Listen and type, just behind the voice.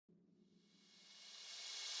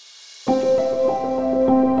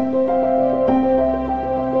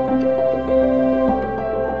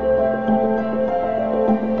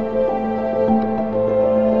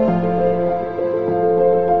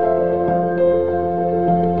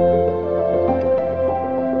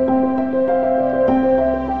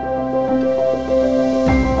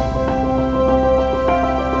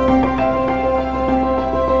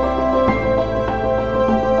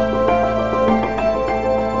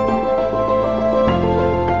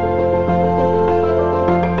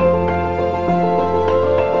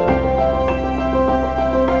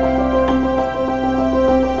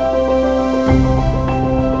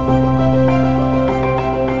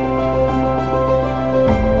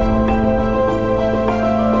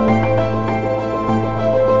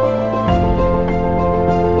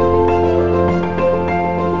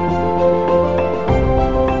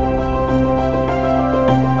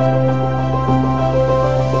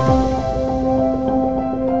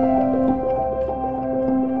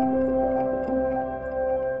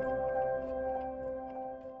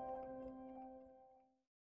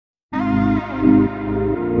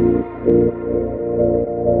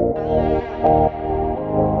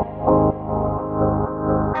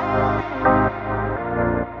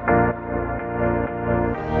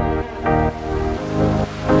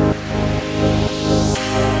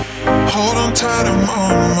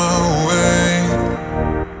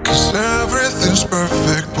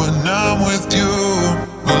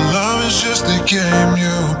game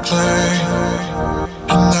you play,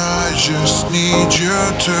 and I just need you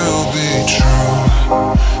to be true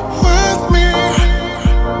with me.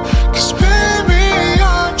 'Cause baby,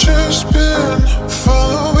 I've just been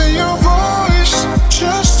following your voice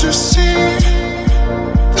just to see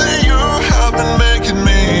that you have been making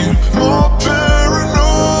me more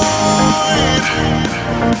paranoid.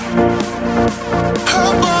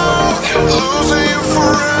 How about losing you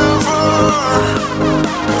forever?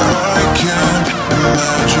 I can't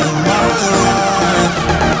imagine my life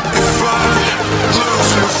if I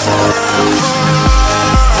lose you forever.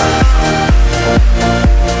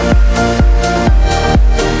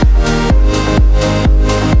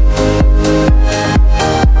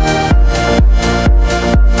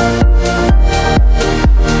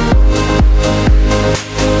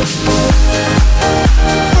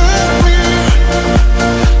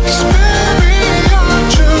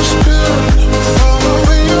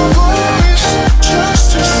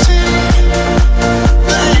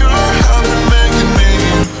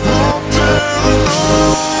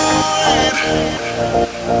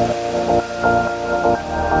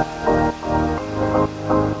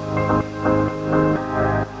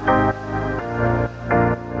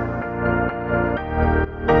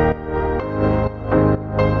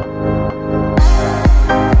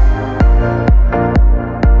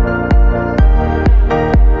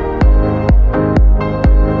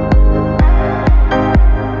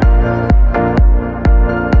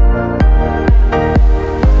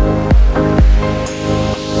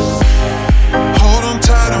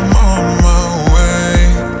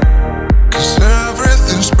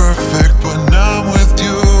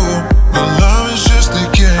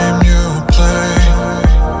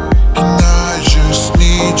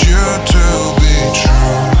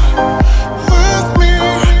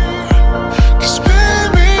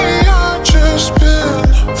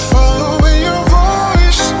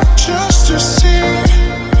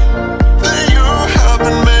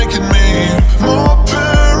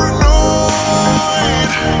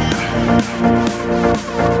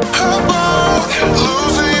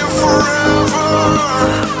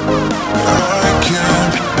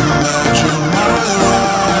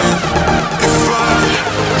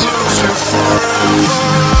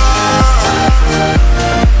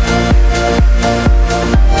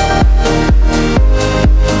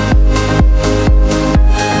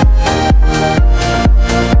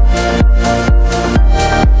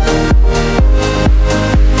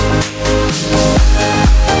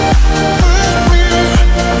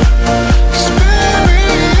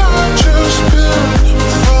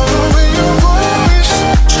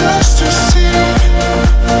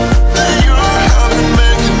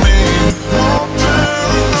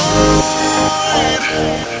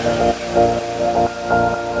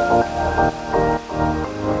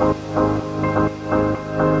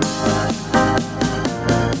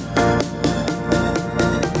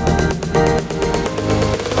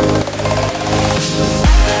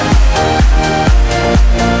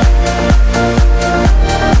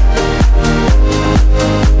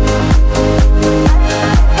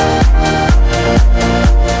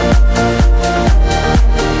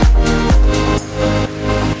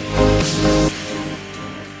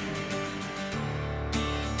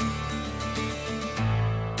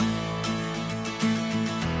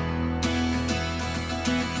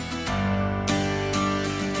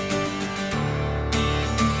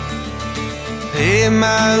 Hey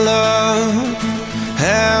my love,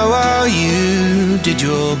 how are you? Did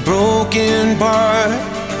your broken part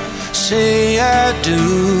say I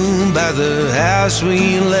do by the house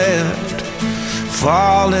we left,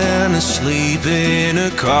 falling asleep in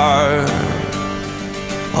a car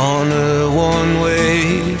on a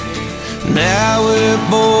one-way? Now we're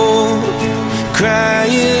both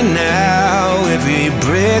crying now, every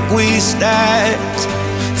brick we stacked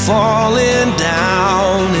falling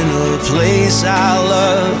down in a place I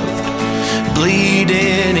loved,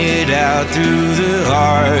 bleeding it out through the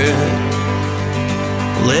heart.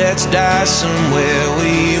 Let's die somewhere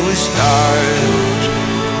we will start.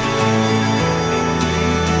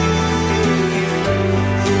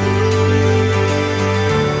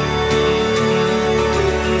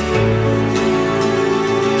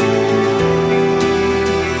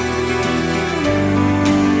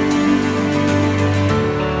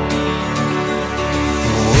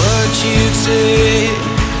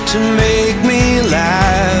 To make me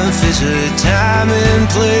laugh is a time and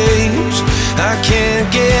place I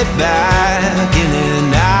can't get back in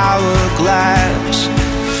an hourglass.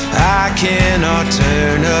 I cannot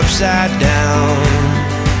turn upside down.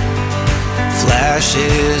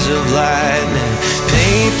 Flashes of lightning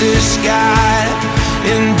paint the sky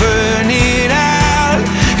and burn it out.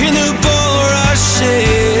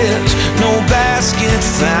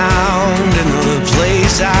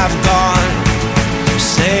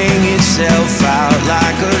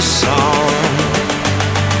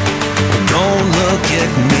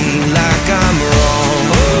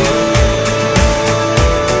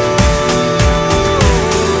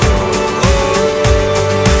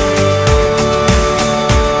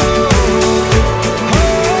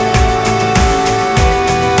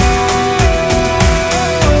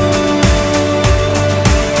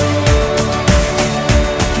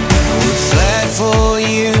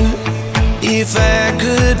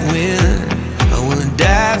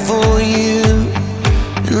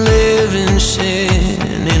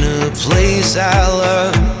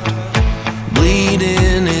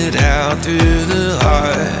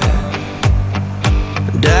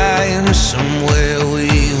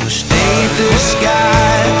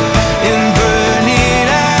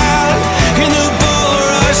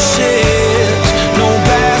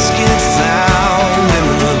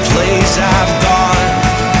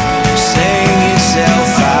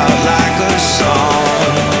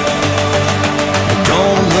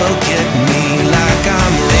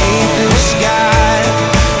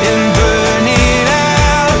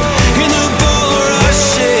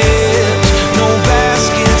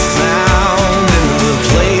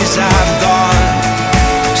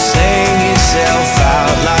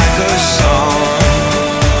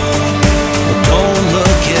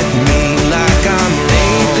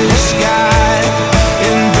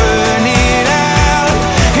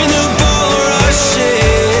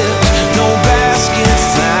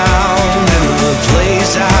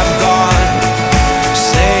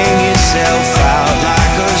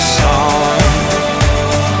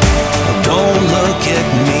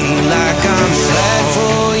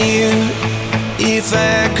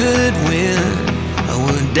 said when I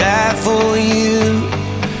would die for you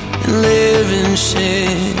and live in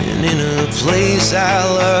sin in a place I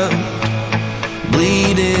love,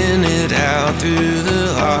 bleeding it out through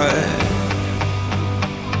the heart,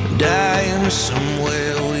 dying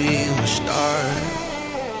somewhere we will start.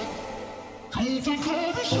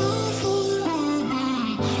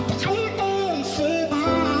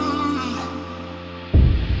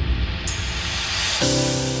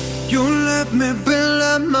 You let me build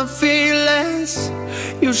up my feelings,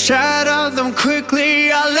 you shatter them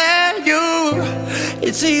quickly, I let you.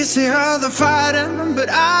 It's easier than fighting, but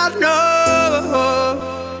I know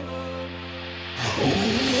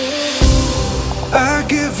I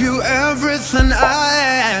give you everything I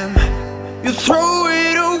am. You throw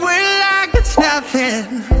it away like it's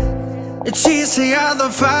nothing. It's easier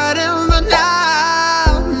than fighting, but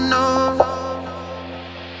I know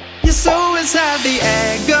you're so inside the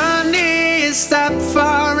agony. Stop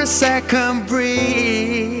for a second,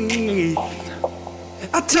 breathe.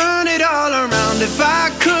 I'd turn it all around if I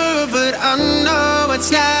could, but I know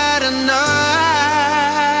it's not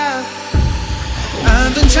enough.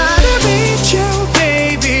 I've been trying to reach you,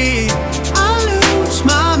 baby, I lose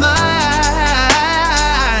my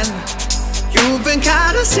mind. You've been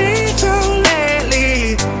kinda see-through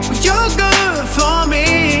lately, but you're good for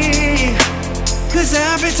me. Cause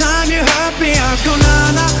every time you hurt me, I go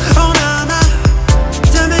na-na, oh na-na.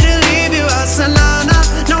 Tell me to leave you, I say na-na,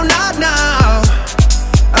 no not now.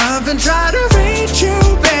 I've been trying to reach you,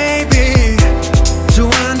 baby, to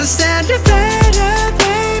understand you better,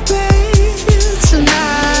 baby,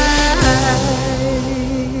 tonight.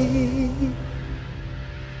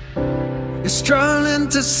 You're struggling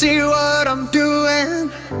to see what I'm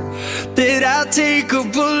doing. Did I take a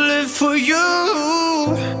bullet for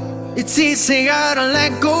you? It's easier to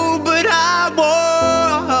let go, but I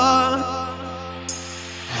won't.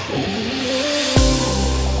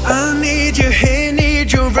 I need you here,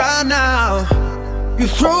 need you right now. You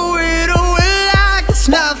throw it away like it's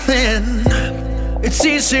nothing. It's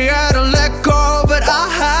easier to let go, but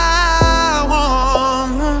I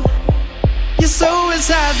won't. You're so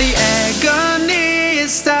inside the agony.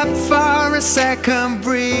 Stop for a second,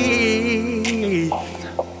 breathe.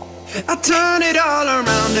 I'd turn it all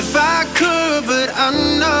around if I could, but I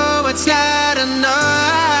know it's not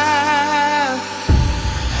enough.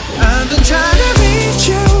 I've been trying to reach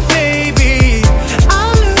you, baby,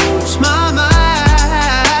 I lose my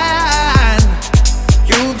mind.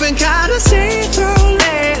 You've been kinda see-through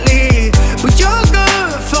lately, but you're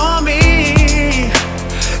good for me.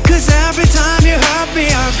 Cause every time you hurt me, I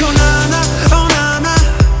go na-na, oh na-na.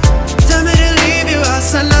 Tell me to leave you, I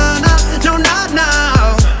say na-na, no not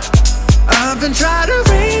now. I've been trying to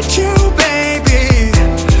reach you, baby,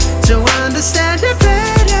 to understand you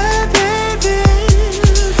better, baby,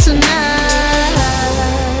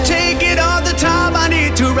 tonight. Take it all the time, I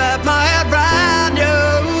need to wrap my head around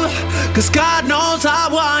you. Cause God knows I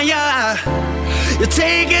want ya. You're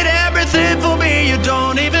taking everything for me, you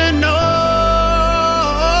don't even know.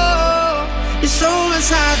 You're so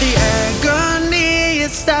inside the agony. You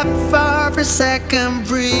stop for a second,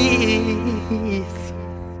 breathe.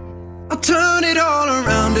 I'll turn it all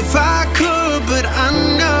around if I could, but I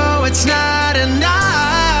know it's not enough.